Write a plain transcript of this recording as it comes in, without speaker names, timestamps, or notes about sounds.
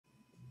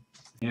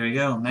Here we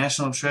go.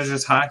 National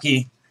Treasures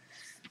Hockey.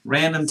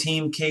 Random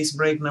team case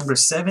break number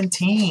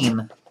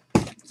 17.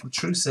 A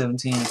true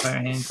 17 Fire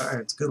Hand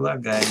cards. Good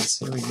luck, guys.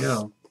 Here we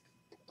go.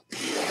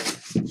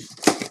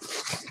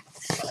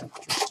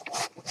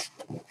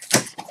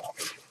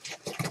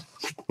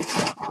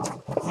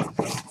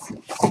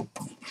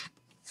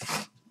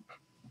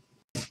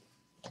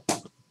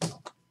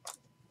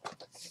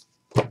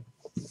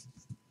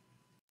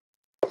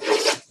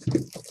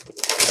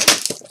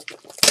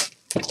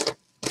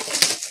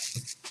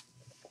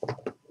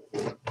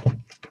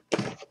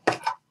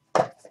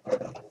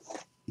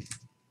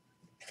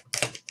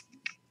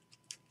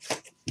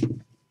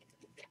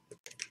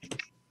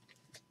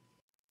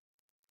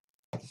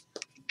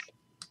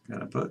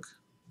 Got a book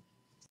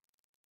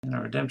and a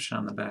redemption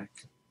on the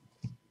back.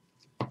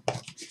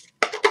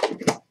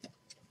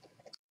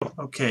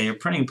 Okay, your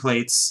printing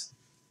plates.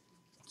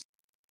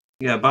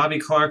 You got Bobby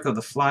Clarke of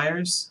the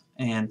Flyers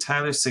and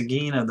Tyler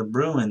Seguin of the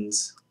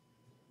Bruins.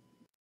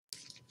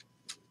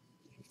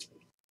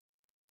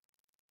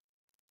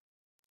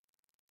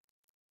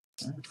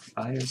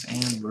 Flyers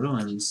and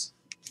Bruins.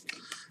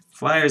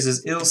 Flyers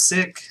is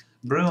Ilsick.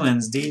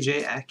 Bruins,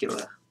 DJ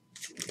Acula.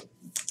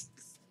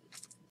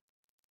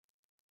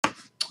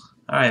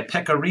 Alright,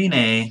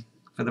 Pecorine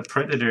for the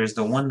Predators,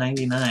 the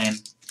 199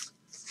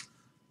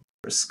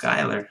 for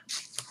Skyler.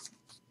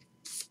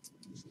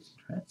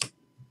 Right.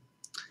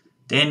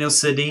 Daniel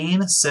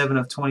Sedin, 7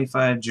 of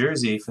 25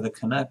 jersey for the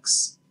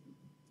Canucks.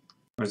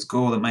 Or it's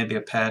gold, it might be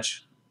a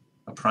patch,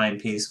 a prime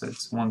piece, but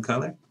it's one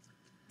color.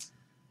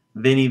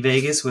 Vinny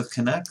Vegas with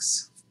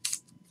Canucks.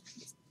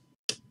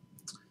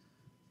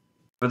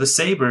 For the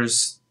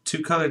Sabres,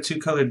 two color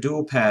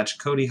dual patch,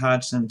 Cody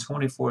Hodgson,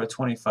 24 of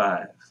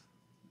 25.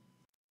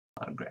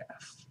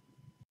 Autograph.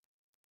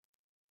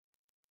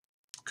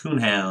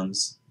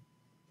 Coonhounds.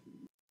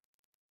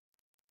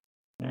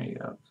 There you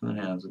go,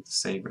 Coonhounds with the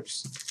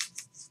Sabres.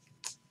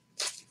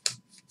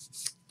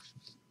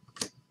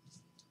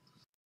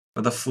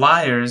 For the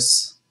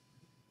Flyers,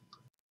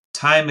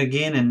 Ty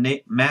McGinn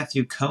and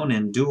Matthew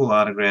Conan, dual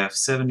autograph,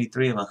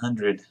 73 of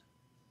 100.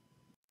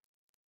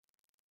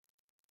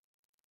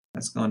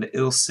 That's going to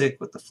Ilsick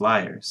with the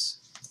Flyers.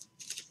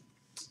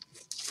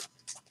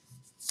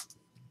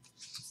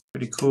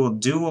 Pretty cool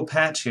dual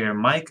patch here.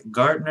 Mike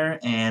Gartner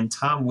and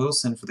Tom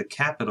Wilson for the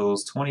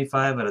Capitals,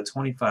 25 out of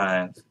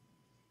 25.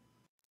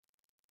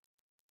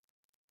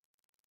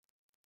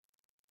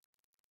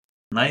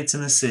 Knights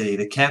in the City.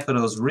 The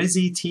Capitals,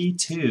 Rizzy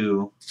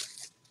T2.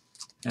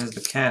 There's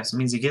the Caps. It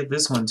means you get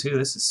this one too.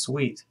 This is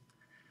sweet.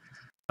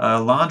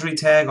 Laundry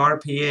Tag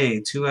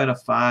RPA, 2 out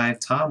of 5.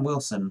 Tom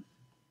Wilson.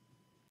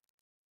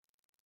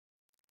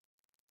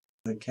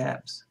 The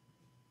Caps.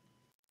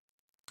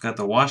 Got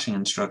the washing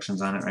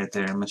instructions on it right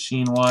there.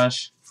 Machine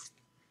wash.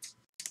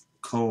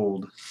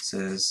 Cold,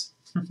 says.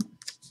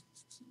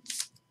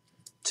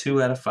 2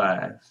 out of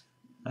 5.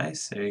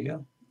 Nice, there you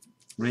go.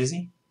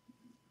 Rizzy.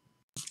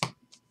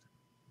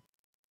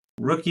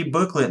 Rookie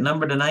booklet,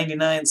 number to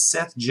 99,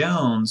 Seth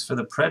Jones for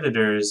the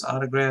Predators,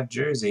 autographed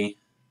jersey.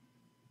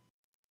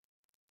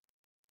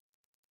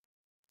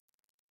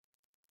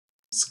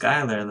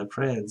 Skyler and the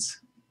Preds.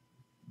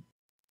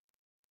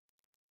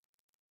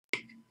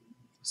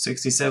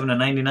 67 to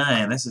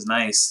 99, this is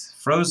nice.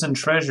 Frozen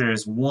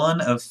Treasures, 1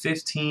 of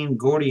 15,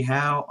 Gordie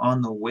Howe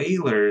on the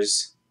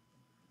Whalers.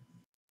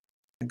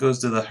 It goes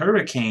to the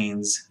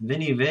Hurricanes,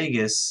 Vinny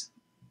Vegas,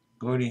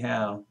 Gordie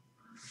Howe.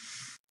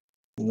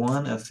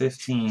 1 of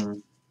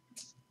 15.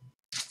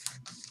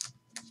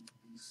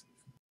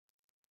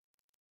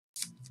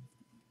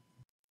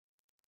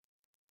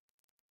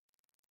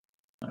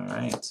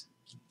 Alright.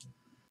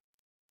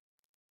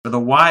 For the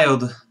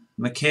Wild,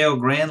 Mikhail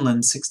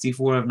Granlund,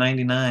 64 of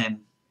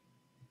 99.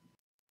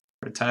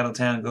 For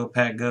Titletown, Go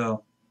Pack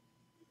Go.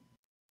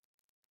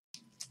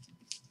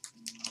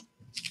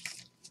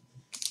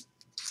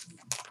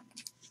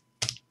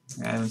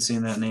 I haven't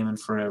seen that name in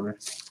forever.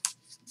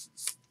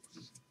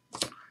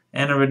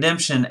 And a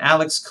redemption,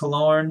 Alex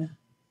Killorn,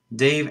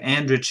 Dave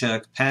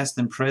Andreychuk, past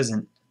and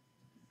present.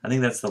 I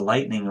think that's the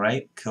Lightning,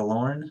 right?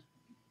 Killorn?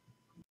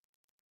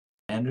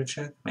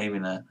 Andreychuk? Maybe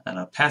not. I don't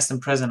know. Past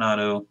and present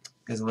auto. You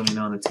guys let me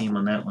know on the team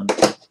on that one.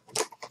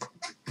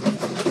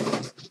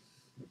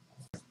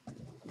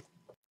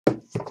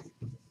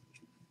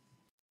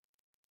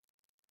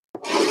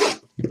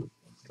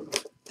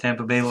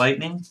 Tampa Bay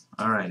Lightning?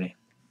 Alrighty.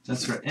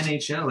 That's for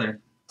NHLer.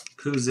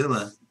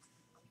 Poozilla.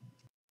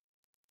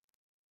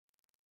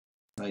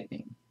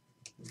 Lightning.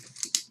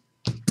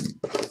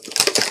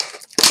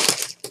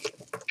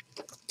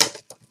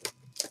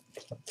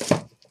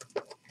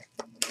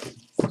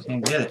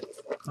 Can't get it.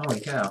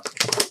 Holy cow.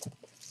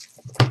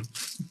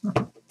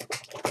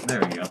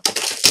 There we go.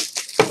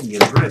 Can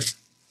get a grip.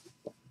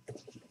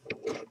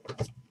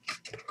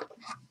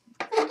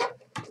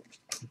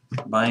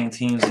 Buying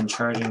teams and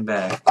charging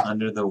back.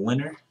 Under the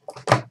winner.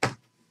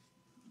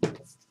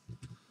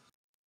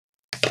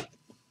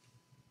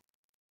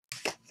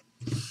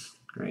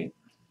 Great.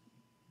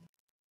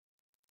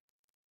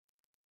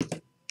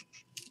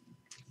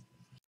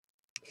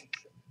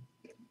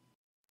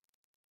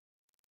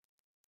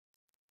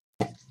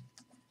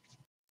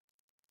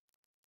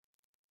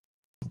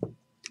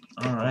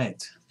 All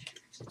right.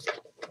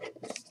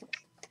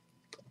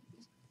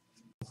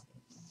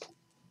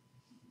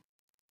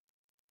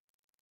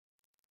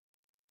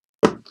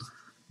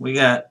 We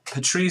got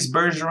Patrice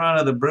Bergeron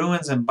of the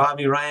Bruins and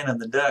Bobby Ryan of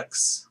the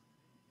Ducks.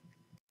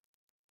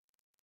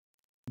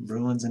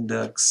 Bruins and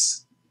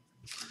Ducks.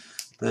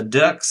 The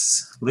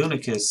Ducks,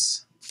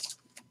 Lunicus.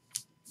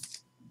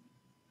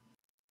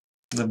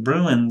 The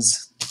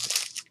Bruins,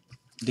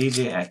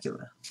 DJ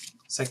Acula.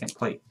 Second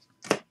plate.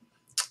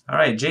 All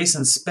right,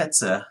 Jason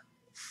Spezza.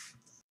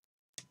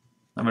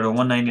 Number to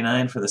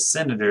 199 for the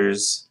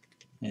Senators.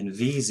 And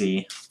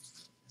VZ.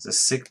 There's a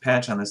sick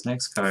patch on this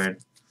next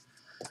card.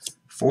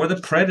 For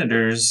the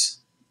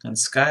Predators and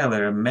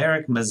Skyler,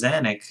 Marek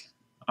Mazanik.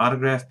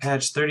 Autograph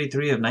patch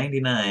 33 of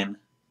 99.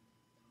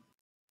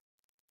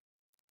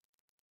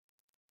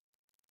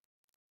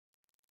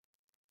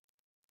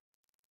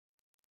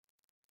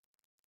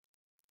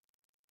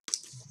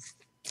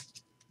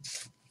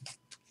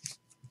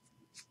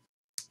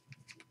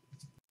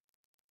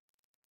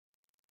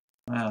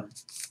 Wow,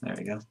 there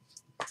we go.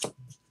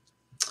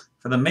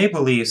 For the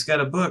Maple Leafs,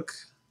 got a book.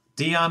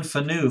 Dion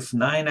Phaneuf,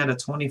 9 out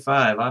of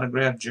 25,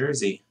 autographed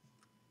jersey.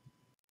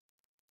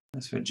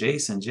 That's for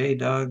Jason,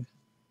 J-Dog,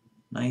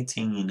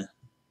 19.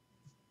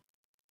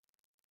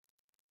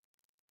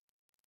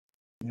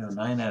 You know,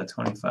 9 out of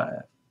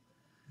 25.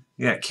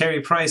 You got Carey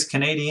Price,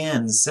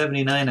 Canadiens,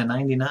 79 of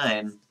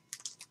 99.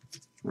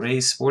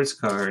 Rays Sports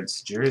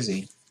Cards,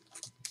 jersey.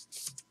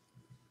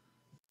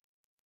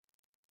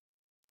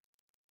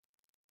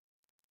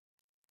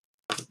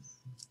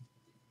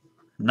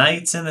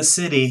 Knights in the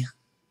City,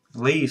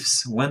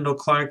 Leafs, Wendell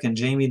Clark and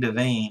Jamie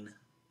Devane.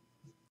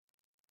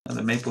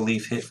 Another Maple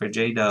Leaf hit for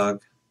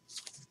J-Dog.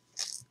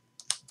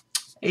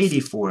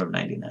 84 of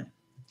 99.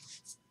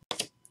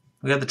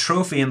 We got the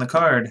trophy in the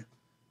card.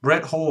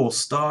 Brett Hull,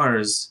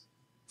 Stars,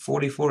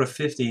 44 of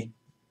 50.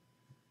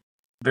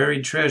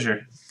 Buried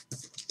Treasure.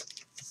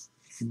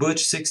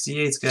 Butch,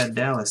 68's got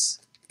Dallas.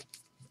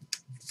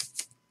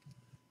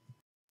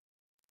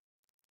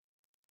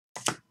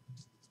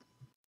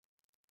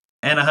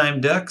 Anaheim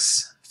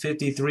Ducks,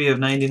 53 of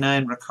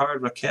 99,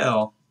 Ricard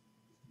Raquel.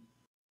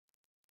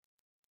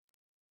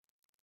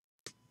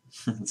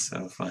 That's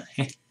so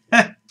funny.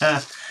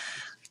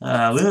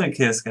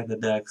 Lunicus got the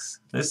Ducks.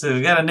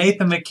 We got a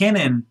Nathan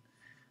McKinnon.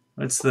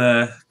 It's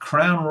the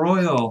Crown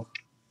Royal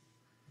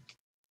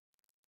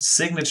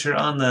signature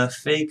on the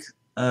fake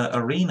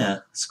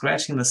arena,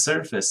 scratching the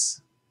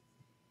surface.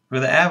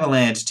 For the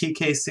Avalanche,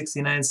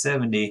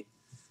 TK6970.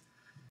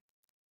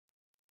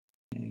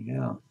 There you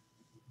go.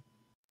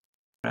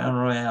 Crown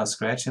Royale,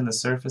 scratching the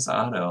surface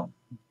auto.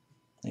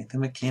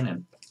 Nathan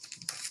McKinnon.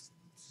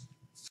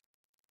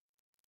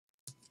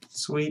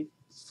 Sweet.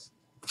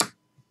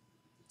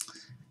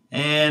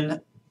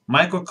 And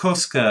Michael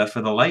Koska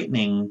for the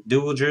Lightning,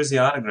 dual jersey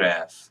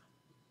autograph.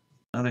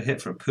 Another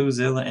hit for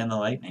Puzilla and the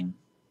Lightning.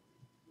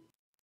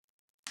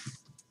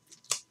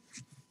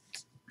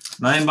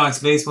 9-box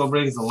baseball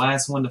break is the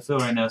last one to fill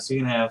right now, so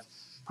you can have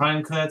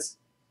prime cuts,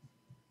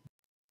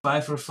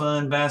 5 for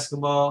Fun,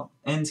 basketball,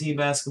 NT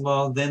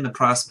basketball, then the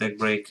prospect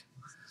break.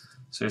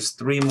 So there's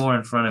 3 more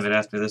in front of it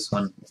after this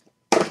one.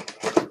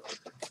 I'll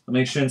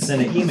make sure and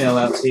send an email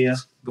out to you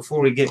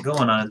before we get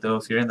going on it, though,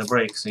 if you're in the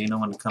break, so you know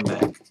when to come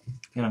back.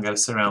 You don't got to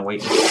sit around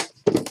waiting.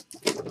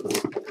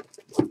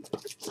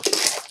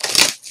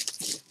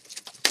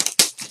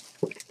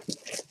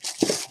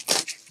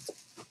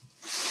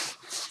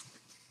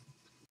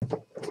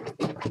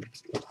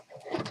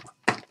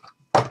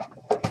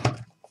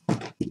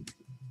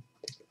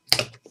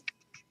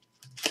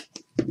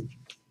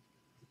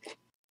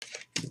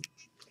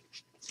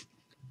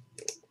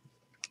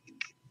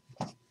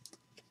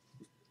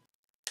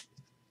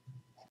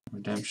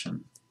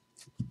 Redemption.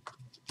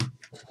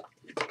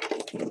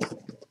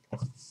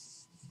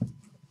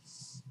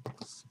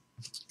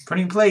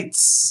 Printing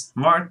plates.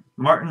 Martin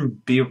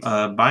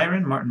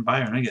Byron.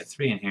 I got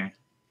 3 in here.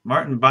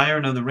 Martin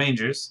Byron of the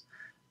Rangers,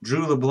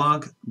 Drew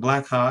LeBlanc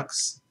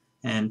Blackhawks,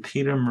 and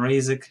Peter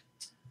Mrazek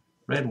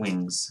Red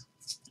Wings.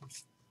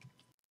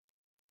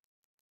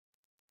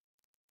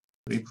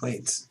 3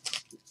 plates.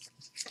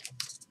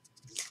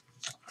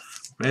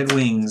 Red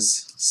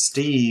Wings,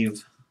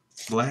 Steve,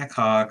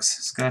 Blackhawks,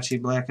 Scotchy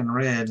Black and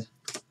Red.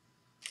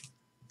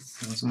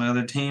 What's my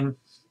other team?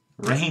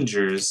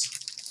 Rangers.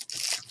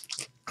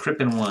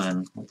 Crippen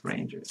 1 with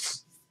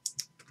Rangers.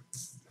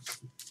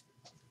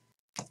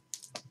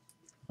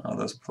 All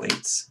those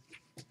plates.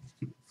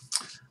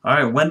 All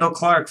right, Wendell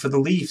Clark for the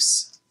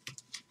Leafs.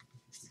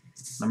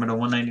 Number to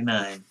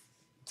 199.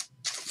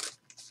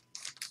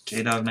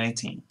 J-Dog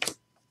 19.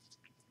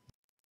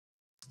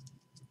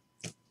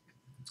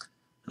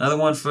 Another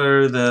one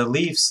for the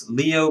Leafs,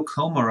 Leo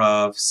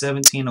Komarov,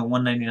 17 of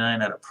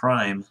 199 out of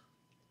Prime.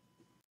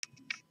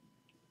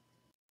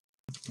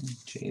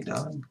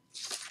 J-Dog.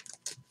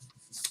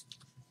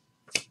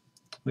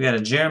 We got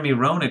a Jeremy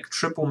Roenick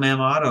triple mem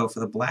auto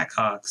for the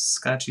Blackhawks,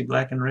 Scotchy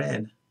Black and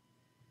Red.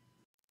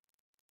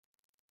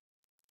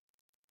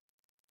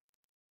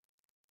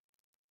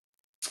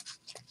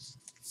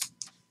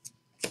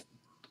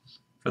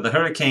 For the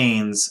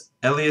Hurricanes,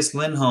 Elias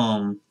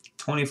Lindholm,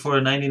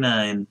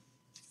 24/99.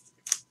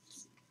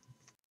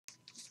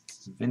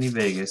 Vinny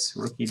Vegas,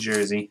 rookie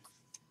jersey.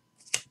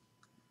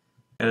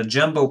 Got a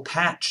jumbo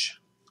patch.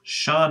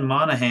 Sean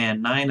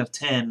Monahan,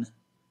 9/10.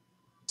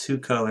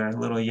 2-color, a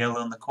little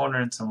yellow in the corner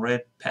and some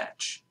red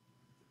patch.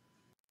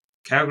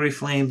 Calgary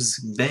Flames,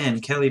 Ben,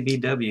 Kelly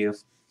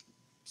BW.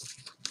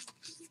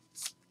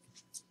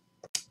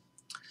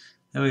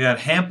 Then we got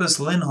Hampus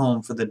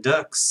Lindholm for the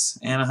Ducks.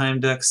 Anaheim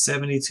Ducks,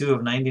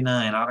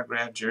 72/99,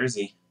 autographed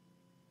jersey.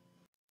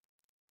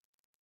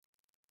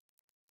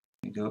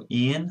 There you go,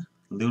 Ian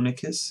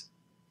Lunicus.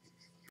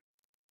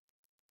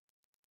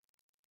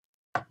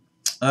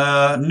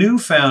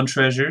 Newfound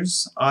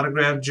Treasures,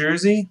 autographed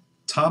jersey,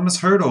 Thomas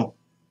Hertl.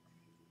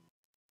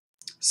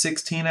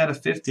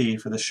 16/50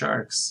 for the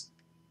Sharks.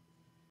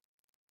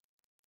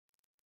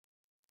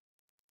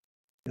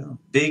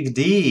 Big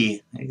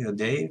D. There you go,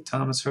 Dave.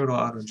 Thomas Hertl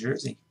auto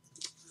jersey.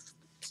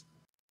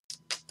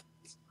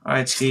 All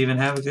right, Steven.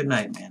 Have a good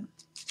night, man.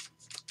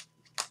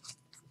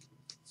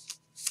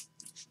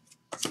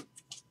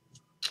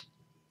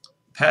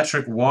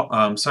 Patrick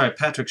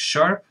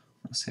Sharp.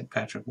 I said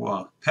Patrick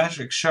Waugh.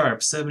 Patrick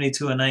Sharp,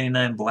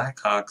 72/99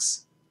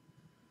 Blackhawks.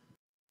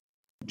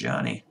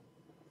 Johnny.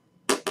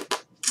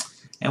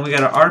 And we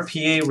got an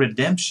RPA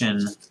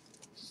redemption.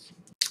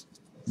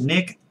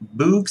 Nick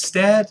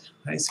Bjugstad.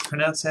 How do you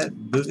pronounce that?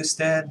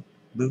 Bjugstad?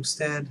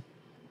 Bjugstad?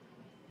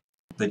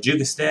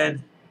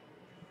 Bjugstad?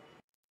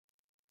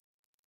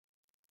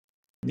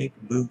 Nick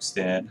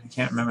Bjugstad. I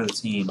can't remember the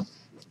team.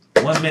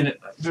 1 minute.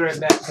 I'll be right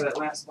back for that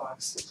last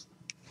box.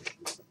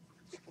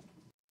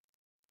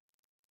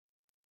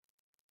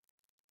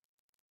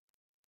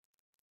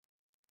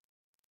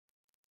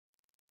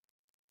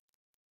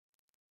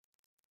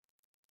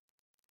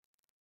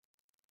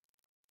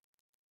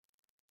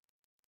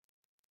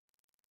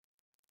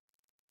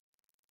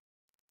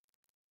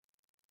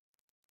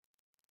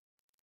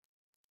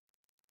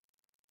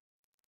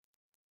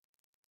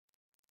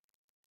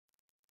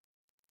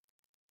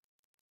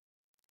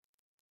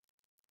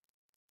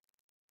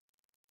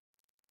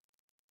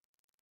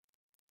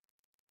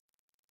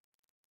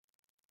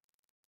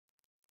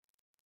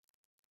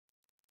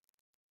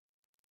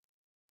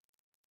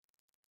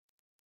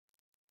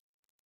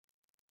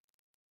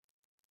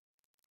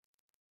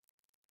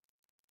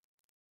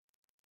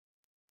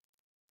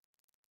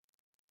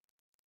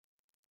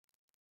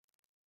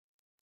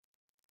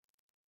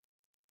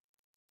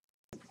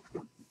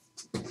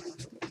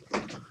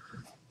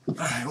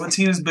 Alright, what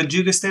team is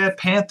Bjugstad?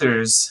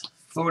 Panthers.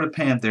 Florida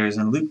Panthers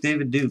and Luke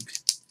David Duke.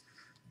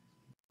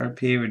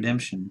 RPA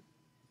redemption.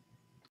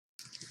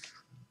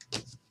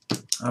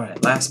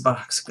 Alright, last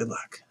box. Good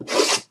luck.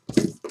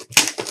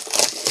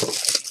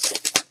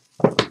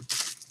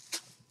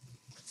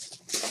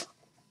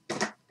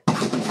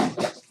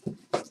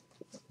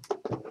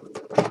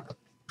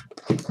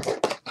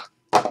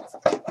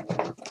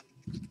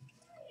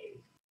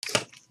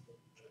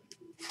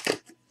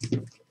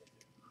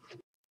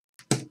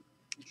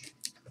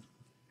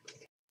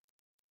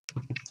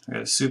 I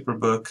got a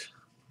Superbook.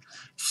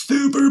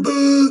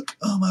 Superbook!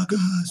 Oh my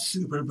god,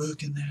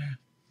 Superbook in there.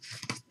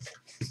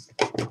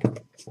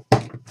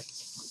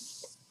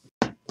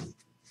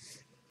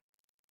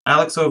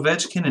 Alex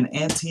Ovechkin and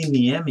Antti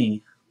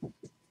Niemi.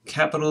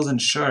 Capitals and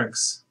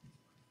Sharks.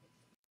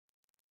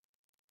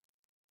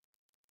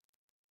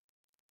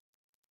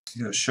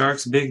 You go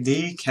Sharks Big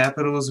D,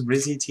 Capitals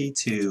Rizzy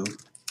T2.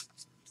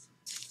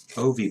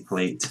 Ovi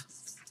plate.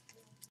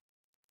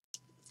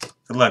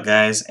 Good luck,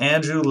 guys.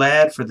 Andrew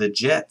Ladd for the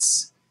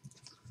Jets.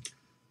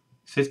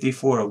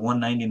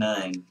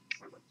 54/199.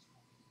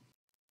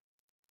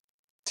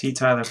 T.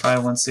 Tyler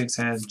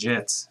 516 has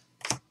Jets.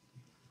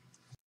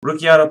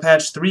 Rookie auto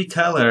patch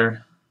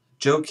 3-color.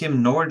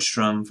 Joakim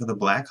Nordstrom for the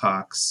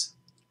Blackhawks.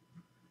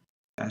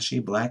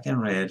 Gashi black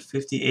and red.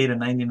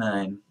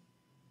 58/99.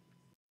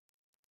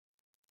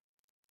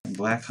 And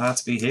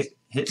Blackhawks be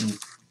hitting.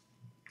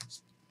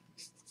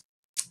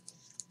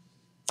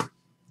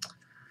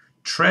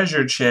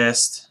 Treasure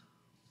chest.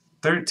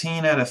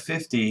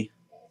 13/50.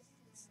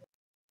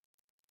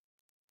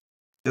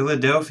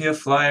 Philadelphia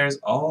Flyers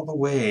all the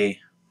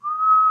way.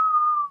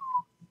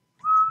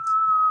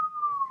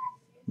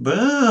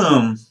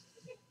 Boom!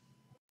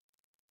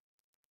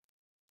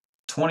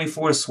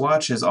 24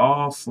 swatches,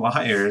 all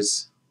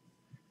Flyers.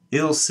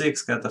 Hill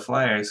 6 got the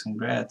Flyers.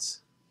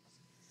 Congrats.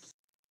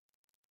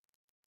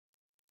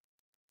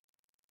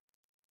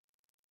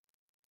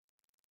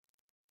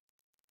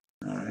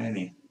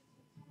 Alrighty.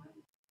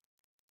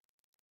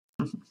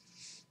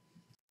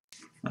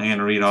 I'm going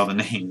to read all the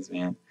names,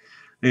 man.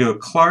 We go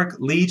Clark,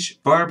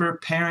 Leach, Barber,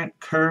 Parent,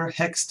 Kerr,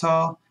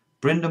 Hextall,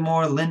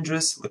 Brindamore,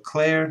 Lindros,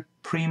 Leclerc,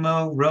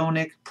 Primo,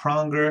 Roenick,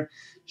 Pronger,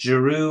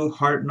 Giroux,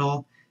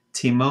 Hartnell,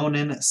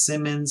 Timonen,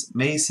 Simmons,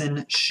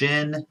 Mason,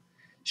 Shen,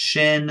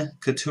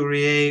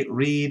 Couturier,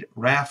 Reed,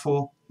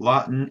 Raffle,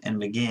 Lawton, and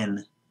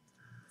McGinn.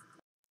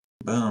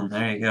 Boom,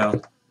 there you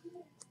go.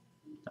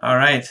 All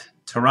right,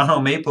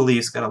 Toronto Maple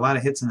Leafs got a lot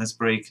of hits in this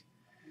break.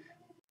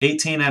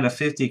 18 out of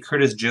 50,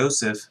 Curtis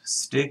Joseph,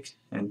 stick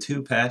and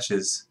 2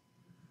 patches.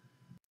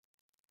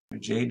 For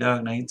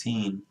J-Dog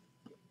 19.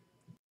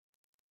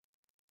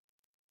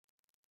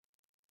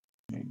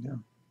 There you go.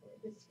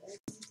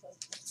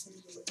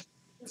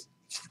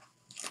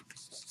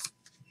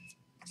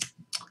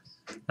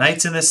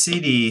 Knights in the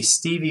City,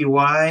 Stevie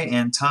Y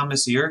and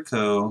Thomas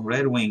Yurko,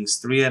 Red Wings,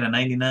 3 out of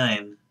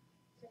 99.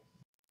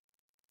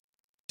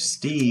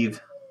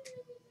 Steve.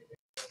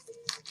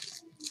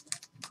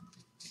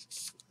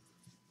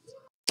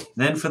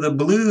 Then for the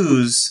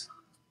Blues,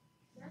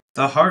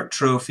 the Hart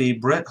Trophy,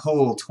 Brett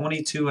Hull,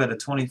 22 out of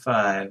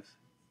 25.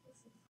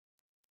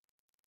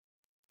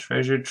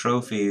 Treasured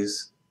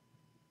Trophies.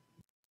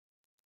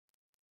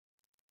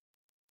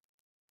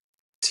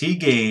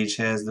 T-Gage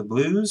has the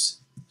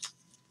Blues.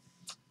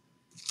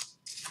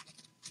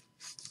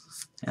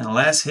 And the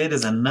last hit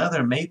is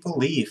another Maple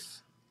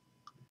Leaf.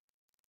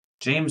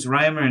 James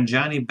Reimer and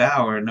Johnny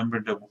Bauer,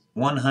 numbered to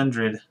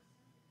 100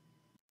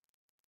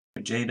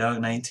 for J-Dog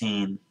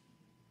 19.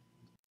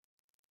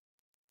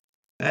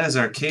 That is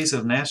our case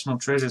of National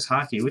Treasures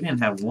Hockey. We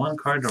didn't have one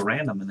card to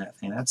random in that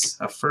thing.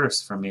 That's a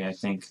first for me, I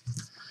think.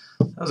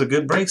 That was a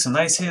good break. Some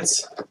nice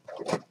hits.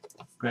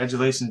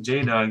 Congratulations,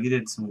 J-Dog. You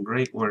did some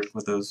great work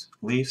with those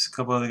Leafs. A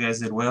couple other guys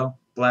did well.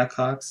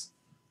 Blackhawks.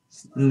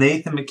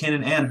 Nathan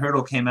McKinnon and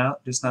Hurdle came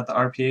out, just not the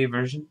RPA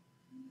version.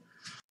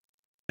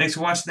 Thanks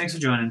for watching. Thanks for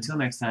joining. Until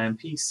next time,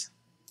 peace.